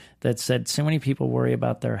quote that said, so many people worry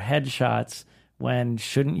about their headshots when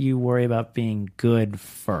shouldn't you worry about being good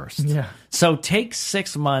first? Yeah. So take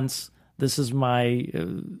 6 months. This is my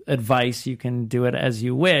advice. You can do it as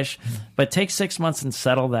you wish, but take 6 months and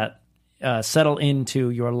settle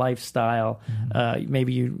into your lifestyle.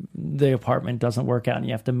 Maybe the apartment doesn't work out and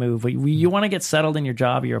you have to move. But you want to get settled in your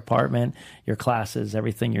job, your apartment, your classes,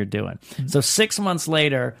 everything you're doing. So 6 months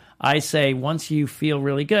later, I say once you feel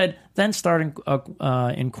really good, then start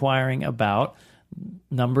inquiring about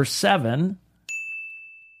number 7.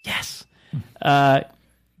 Yes.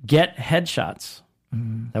 Get headshots.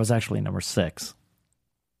 That was actually number 6.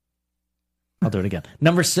 I'll do it again.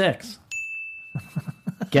 Number 6.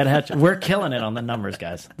 Get a headshot. We're killing it on the numbers,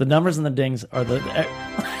 guys. The numbers and the dings are the.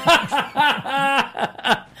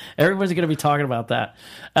 Everyone's going to be talking about that.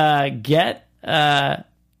 Get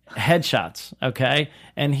headshots, okay?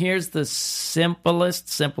 And here's the simplest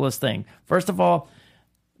thing. First of all,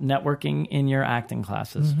 networking in your acting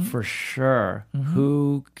classes, for sure.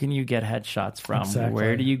 Who can you get headshots from? Exactly.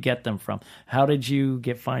 Where do you get them from? How did you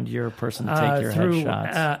find your person to take your through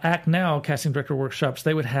headshots? Act Now casting director workshops,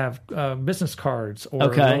 they would have business cards or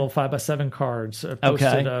Okay. little 5x7 cards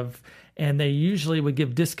posted Okay. and they usually would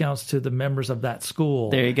give discounts to the members of that school.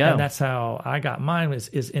 There you go. And that's how I got mine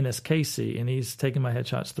is Ennis Casey, and he's taken my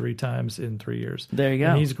headshots 3 times in 3 years. There you go.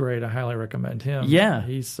 And he's great. I highly recommend him. Yeah.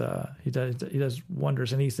 He's he does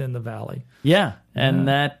wonders, and he's in the Valley. Yeah. And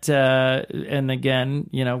that, and again,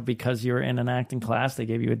 because you're in an acting class, they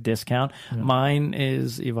gave you a discount. Mine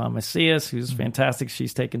is Yvonne Macias, who's fantastic.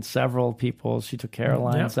 She's taken several people. She took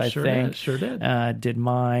Caroline's, I think. Sure did. Did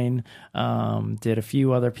mine, did a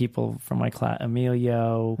few other people from my class,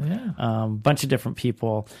 Emilio, bunch of different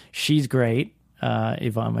people. She's great,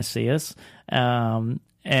 Yvonne Macias.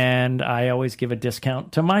 And I always give a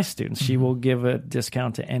discount to my students. She will give a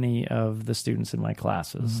discount to any of the students in my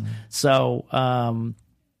classes. So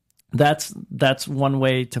that's one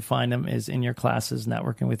way to find them is in your classes,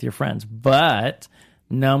 networking with your friends. But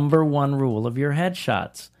number one rule of your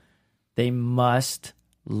headshots, they must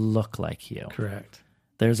look like you. Correct.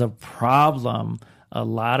 There's a problem. A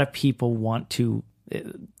lot of people want to,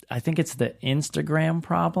 I think it's the Instagram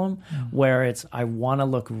problem where it's, I want to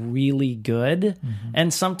look really good.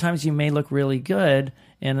 And sometimes you may look really good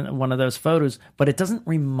in one of those photos, but it doesn't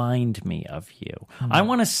remind me of you. I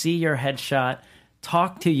want to see your headshot,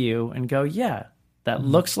 talk to you and go, yeah, that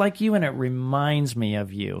looks like you and it reminds me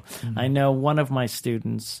of you. I know one of my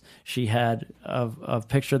students, she had a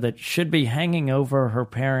picture that should be hanging over her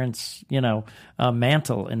parents',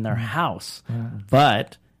 mantle in their house,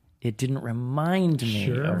 but it didn't remind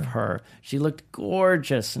me of her. She looked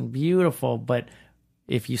gorgeous and beautiful, but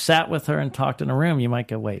if you sat with her and talked in a room, you might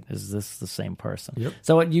go, wait, is this the same person? Yep.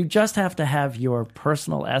 So you just have to have your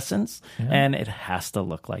personal essence, and it has to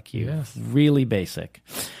look like you. Yes. Really basic.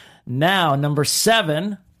 Now, number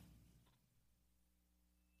 7.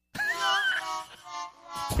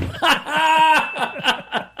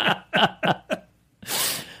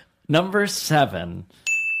 Number 7.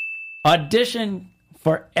 Audition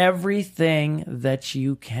for everything that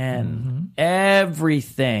you can.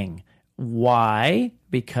 Everything. Why?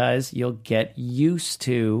 Because you'll get used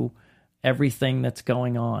to everything that's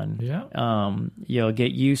going on. Yeah. You'll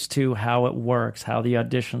get used to how it works, how the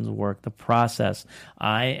auditions work, the process.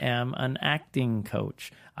 I am an acting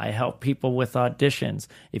coach. I help people with auditions.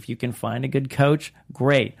 If you can find a good coach,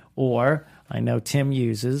 great. Or I know Tim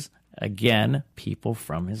uses, again, people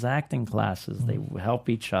from his acting classes. They help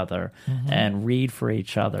each other and read for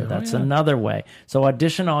each other. That's another way. So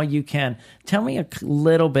audition all you can. Tell me a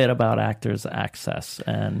little bit about Actors Access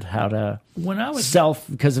and how to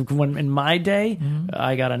because when in my day,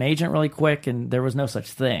 I got an agent really quick and there was no such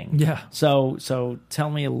thing. Yeah. So tell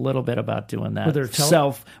me a little bit about doing that. Were there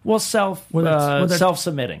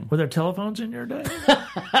self-submitting. Were there telephones in your day?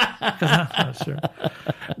 I'm not sure.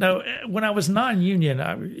 No, when I was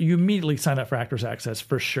non-union, you immediately sign up for Actors Access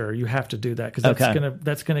for sure. You have to do that because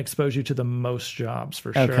that's gonna expose you to the most jobs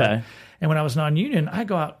for sure. Okay. And when I was non-union, I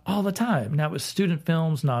go out all the time. Now it was student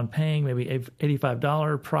films, non-paying, maybe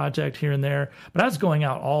 $85 project here and there. But I was going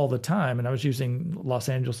out all the time, and I was using Los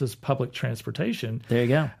Angeles' public transportation. There you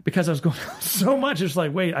go. Because I was going out so much, it's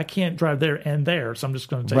like, wait, I can't drive there and there, so I'm just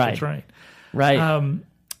going to take the train. Right.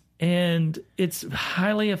 And it's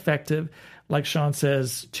highly effective, like Sean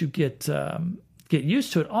says, to get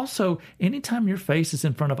used to it. Also, anytime your face is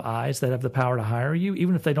in front of eyes that have the power to hire you,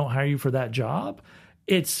 even if they don't hire you for that job,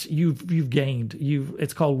 it's you've gained.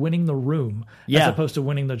 It's called winning the room as opposed to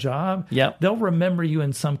winning the job. Yep. They'll remember you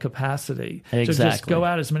in some capacity. Exactly. So just go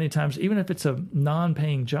out as many times, even if it's a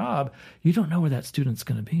non-paying job. You don't know where that student's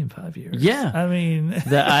going to be in 5 years. Yeah, I mean,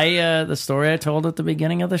 the story I told at the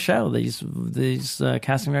beginning of the show. These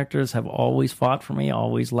casting directors have always fought for me,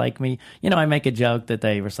 always liked me. I make a joke that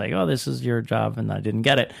they were saying, "Oh, this is your job," and I didn't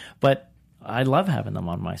get it, but I love having them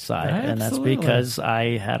on my side. Absolutely. And that's because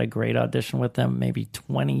I had a great audition with them maybe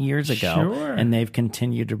 20 years ago. Sure. And they've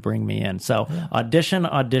continued to bring me in. So audition.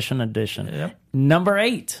 Yep. Number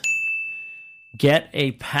 8, get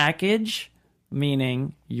a package,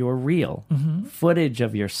 meaning your reel footage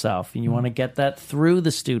of yourself. And you want to get that through the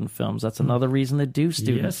student films. That's another reason to do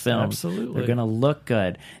student films. Absolutely. They're going to look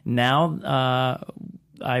good. Now,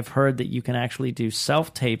 I've heard that you can actually do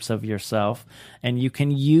self-tapes of yourself, and you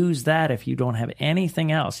can use that if you don't have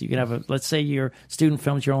anything else. You can have let's say your student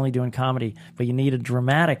films, you're only doing comedy, but you need a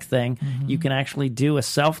dramatic thing. You can actually do a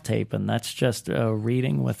self-tape, and that's just a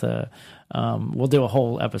reading with a, we'll do a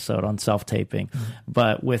whole episode on self-taping,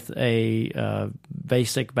 but with a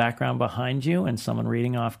basic background behind you and someone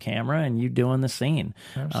reading off camera and you doing the scene.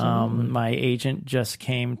 My agent just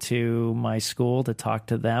came to my school to talk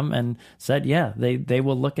to them and said, they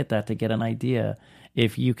will look at that to get an idea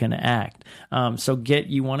if you can act. So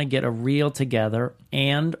you want to get a reel together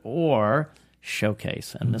and or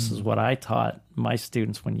showcase. And this is what I taught my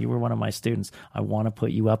students. When you were one of my students, I want to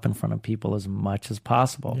put you up in front of people as much as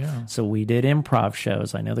possible. Yeah. So we did improv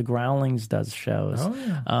shows. I know the Groundlings does shows. Oh,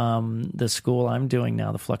 yeah. The school I'm doing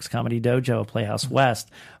now, the Flux Comedy Dojo, Playhouse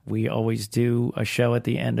West, we always do a show at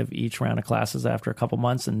the end of each round of classes after a couple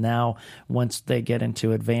months. And now once they get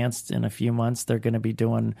into advanced in a few months, they're going to be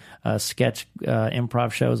doing sketch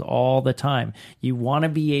improv shows all the time. You want to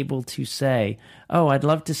be able to say, "Oh, I'd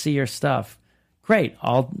love to see your stuff." Great,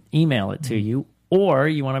 I'll email it to you. Or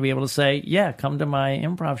you want to be able to say, "Yeah, come to my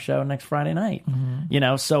improv show next Friday night."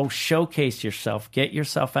 So showcase yourself, get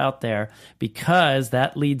yourself out there, because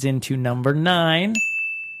that leads into number 9,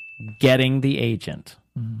 getting the agent.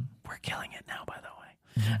 We're killing it now, by the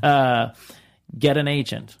way. Get an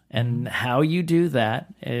agent. And how you do that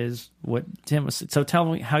is what Tim was. So tell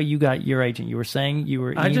me how you got your agent. You were saying you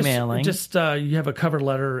were emailing. You have a cover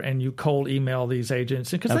letter and you cold email these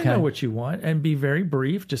agents because they know what you want, and be very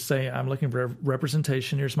brief. Just say, "I'm looking for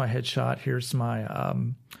representation. Here's my headshot. Here's my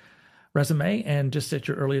resume, and just at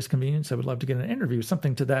your earliest convenience, I would love to get an interview,"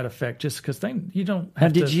 something to that effect, just because you don't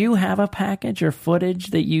have Did you have a package or footage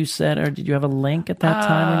that you said, or did you have a link at that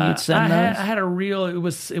time when you'd send those? I had a reel. It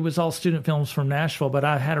was all student films from Nashville, but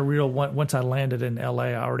I had a reel once I landed in LA.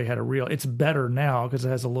 I already had a reel. It's better now because it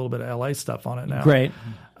has a little bit of LA stuff on it now. Great.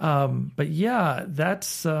 But yeah,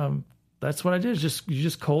 that's what I did. You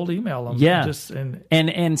just cold email them. Yeah.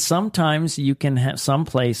 And sometimes you can have some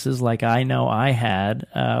places, like I know I had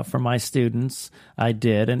for my students, I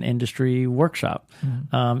did an industry workshop,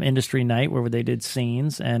 industry night where they did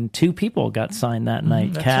scenes, and 2 people got signed that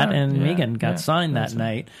night. Kat and Megan got signed that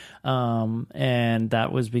night. And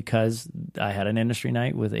that was because I had an industry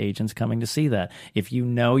night with agents coming to see that. If you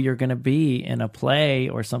know you're going to be in a play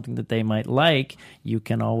or something that they might like, you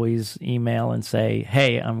can always email and say,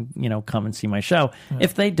 hey, come and see my show. Yeah.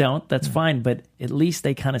 If they don't, that's fine. But at least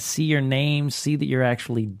they kind of see your name, see that you're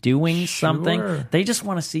actually doing something. They just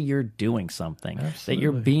want to see you're doing something, that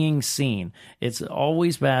you're being seen. It's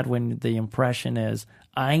always bad when the impression is,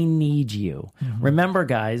 I need you. Remember,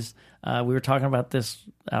 guys, we were talking about this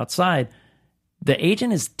outside. The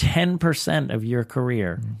agent is 10% of your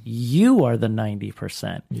career. You are the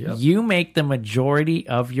 90%. Yep. You make the majority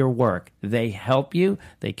of your work. They help you.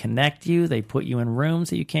 They connect you. They put you in rooms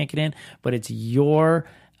that you can't get in. But it's your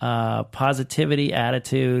positivity,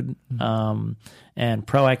 attitude, and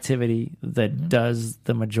proactivity that does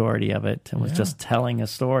the majority of it. And was just telling a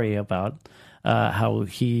story about how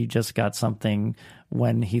he just got something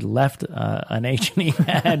when he left an agent he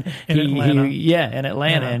had in Atlanta. In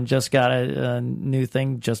Atlanta, and just got a new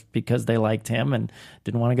thing just because they liked him and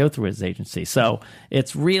didn't want to go through his agency. So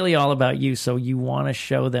it's really all about you. So you want to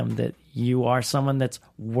show them that you are someone that's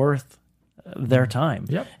worth their time.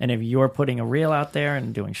 Yep. And if you're putting a reel out there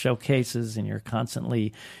and doing showcases and you're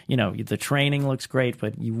constantly, the training looks great,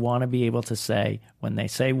 but you want to be able to say, when they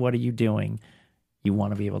say, what are you doing? You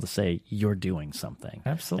want to be able to say you're doing something.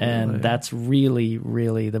 Absolutely. And that's really,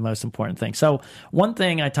 really the most important thing. So one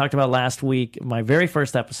thing I talked about last week, my very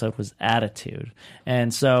first episode was attitude.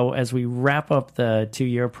 And so as we wrap up the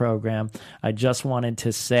 2-year program, I just wanted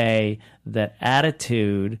to say that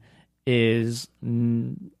attitude is,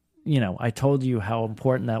 I told you how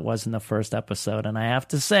important that was in the first episode. And I have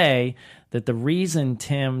to say that the reason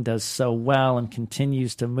Tim does so well and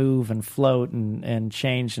continues to move and float and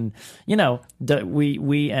change, and,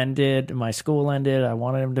 we ended, my school ended, I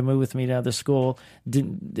wanted him to move with me to other school.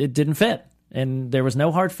 It didn't fit. And there was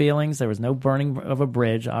no hard feelings. There was no burning of a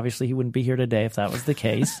bridge. Obviously, he wouldn't be here today if that was the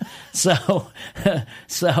case. So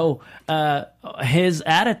his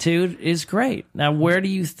attitude is great. Now, why do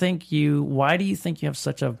you think you have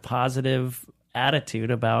such a positive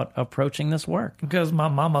attitude about approaching this work? Because my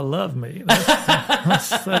mama loved me. That's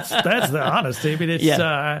the honesty. I mean,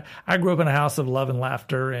 I grew up in a house of love and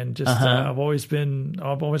laughter, and just I've always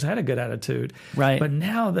had a good attitude. Right. But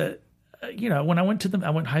now that, when I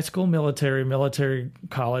went high school, military,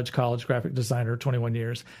 college graphic designer, 21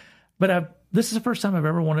 years. But this is the first time I've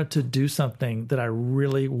ever wanted to do something that I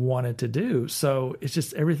really wanted to do. So it's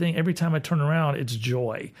just everything. Every time I turn around, it's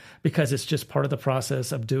joy, because it's just part of the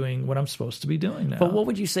process of doing what I'm supposed to be doing now. But what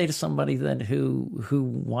would you say to somebody then who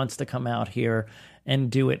wants to come out here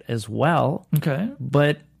and do it as well? Okay.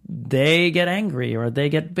 But they get angry, or they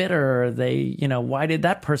get bitter, or they, why did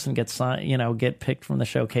that person get picked from the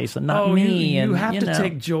showcase and not me? You have to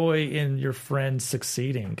take joy in your friends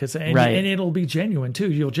succeeding, and it'll be genuine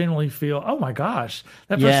too. You'll genuinely feel, oh my gosh,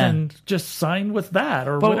 that person just signed with that,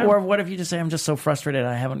 or whatever. Or what if you just say, I'm just so frustrated,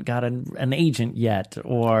 I haven't got an agent yet,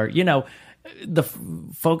 or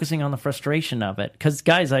focusing on the frustration of it. Because,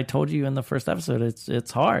 guys, I told you in the first episode,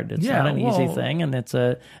 it's hard. It's not an easy thing, and it's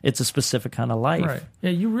a specific kind of life. Right. Yeah,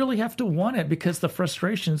 you really have to want it, because the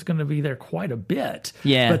frustration is going to be there quite a bit.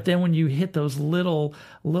 Yeah. But then when you hit those little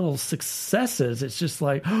successes, it's just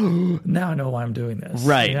like, oh, now I know why I'm doing this.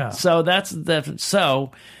 Right. Yeah. So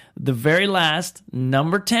so the very last,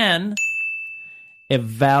 number 10,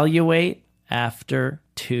 evaluate after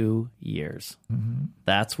 2 years.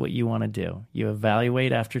 That's what you want to do. You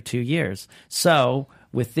evaluate after 2 years. So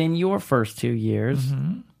within your first 2 years,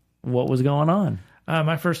 what was going on?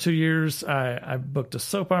 My first 2 years, I booked a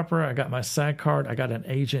soap opera. I got my SAG card. I got an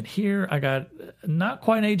agent here. I got not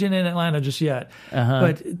quite an agent in Atlanta just yet,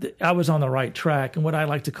 but I was on the right track. And what I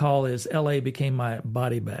like to call is LA became my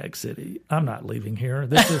body bag city. I'm not leaving here.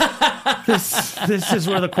 This is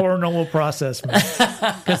where the coroner will process me,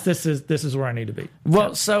 because this is where I need to be.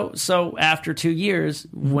 Well, so after 2 years,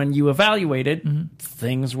 when you evaluated,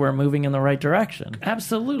 things were moving in the right direction.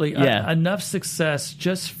 Absolutely. Yeah. Enough success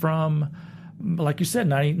just from, like you said,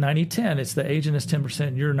 90-10. It's the agent is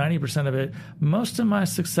 10%. You're 90% of it. Most of my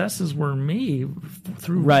successes were me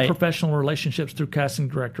through professional relationships, through casting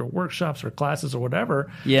director workshops or classes or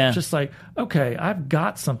whatever. Yeah. Just like, okay, I've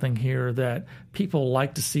got something here that people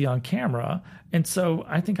like to see on camera. And so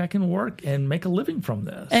I think I can work and make a living from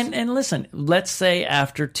this. And listen, let's say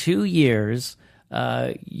after 2 years,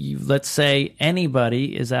 let's say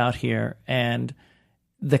anybody is out here and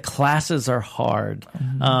the classes are hard.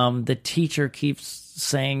 The teacher keeps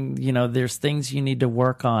saying, there's things you need to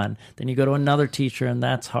work on. Then you go to another teacher and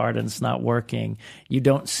that's hard and it's not working. You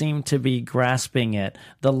don't seem to be grasping it.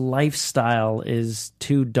 The lifestyle is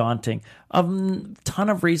too daunting. A ton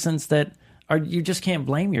of reasons that you just can't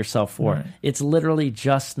blame yourself for Right. it. It's literally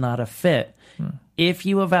just not a fit. If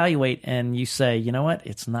you evaluate and you say, you know what,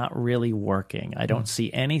 it's not really working, I don't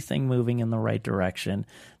see anything moving in the right direction,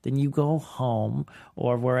 then you go home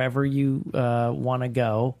or wherever you want to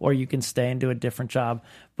go, or you can stay and do a different job.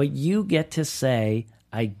 But you get to say,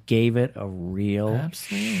 I gave it a real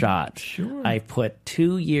shot. Sure. I put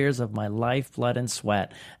 2 years of my life, blood, and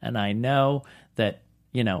sweat, and I know that,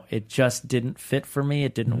 you know, it just didn't fit for me.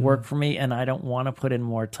 It didn't work for me, and I don't want to put in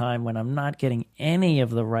more time when I'm not getting any of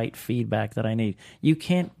the right feedback that I need. You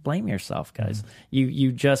can't blame yourself, guys.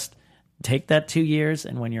 You just take that 2 years,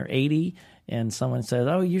 and when you're 80 and someone says,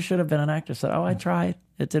 oh, you should have been an actor, say, oh, I tried.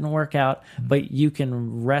 It didn't work out. But you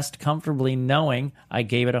can rest comfortably knowing I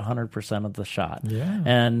gave it 100% of the shot. Yeah.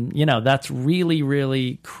 And, you know, that's really,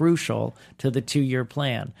 really crucial to the 2-year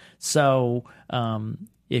plan. So,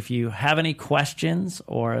 if you have any questions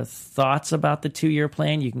or thoughts about the 2-year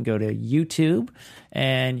plan, you can go to YouTube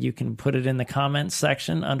and you can put it in the comments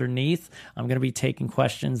section underneath. I'm going to be taking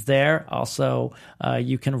questions there. Also,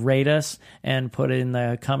 you can rate us and put it in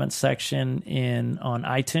the comments section on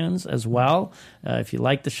iTunes as well. If you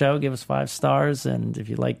like the show, give us 5 stars. And if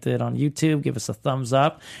you liked it on YouTube, give us a thumbs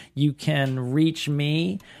up. You can reach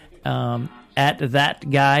me at that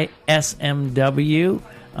guy SMW.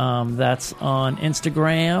 That's on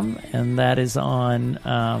Instagram, and that is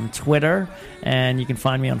on Twitter, and you can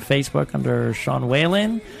find me on Facebook under Sean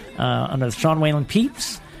Whalen, under the Sean Whalen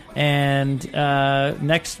Peeps. And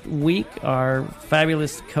next week, our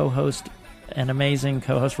fabulous co-host and amazing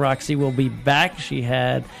co-host Roxy will be back. She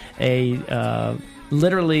had a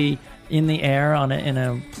literally in the air in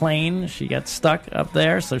a plane. She got stuck up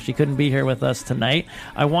there, so she couldn't be here with us tonight.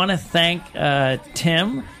 I want to thank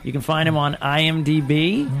Tim. You can find him on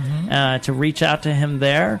IMDb to reach out to him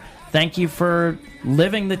there. Thank you for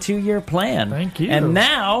living the 2-year plan. Thank you. And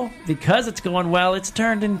now, because it's going well, it's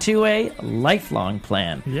turned into a lifelong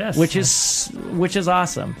plan. Yes. Which is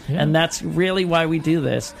awesome. Yeah. And that's really why we do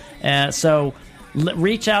this. So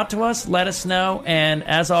reach out to us, let us know, and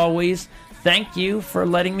as always, thank you for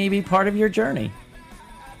letting me be part of your journey.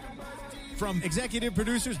 From executive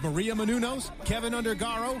producers Maria Menounos, Kevin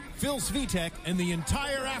Undergaro, Phil Svitek, and the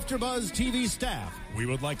entire AfterBuzz TV staff, we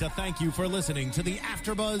would like to thank you for listening to the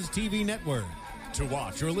AfterBuzz TV network. To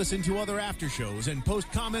watch or listen to other after shows and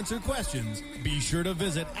post comments or questions, be sure to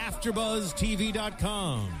visit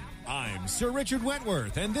AfterBuzzTV.com. I'm Sir Richard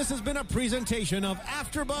Wentworth, and this has been a presentation of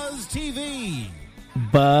AfterBuzz TV.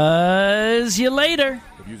 Buzz you later.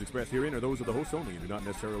 The views expressed herein are those of the hosts only and do not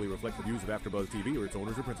necessarily reflect the views of AfterBuzz TV or its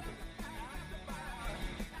owners or principals.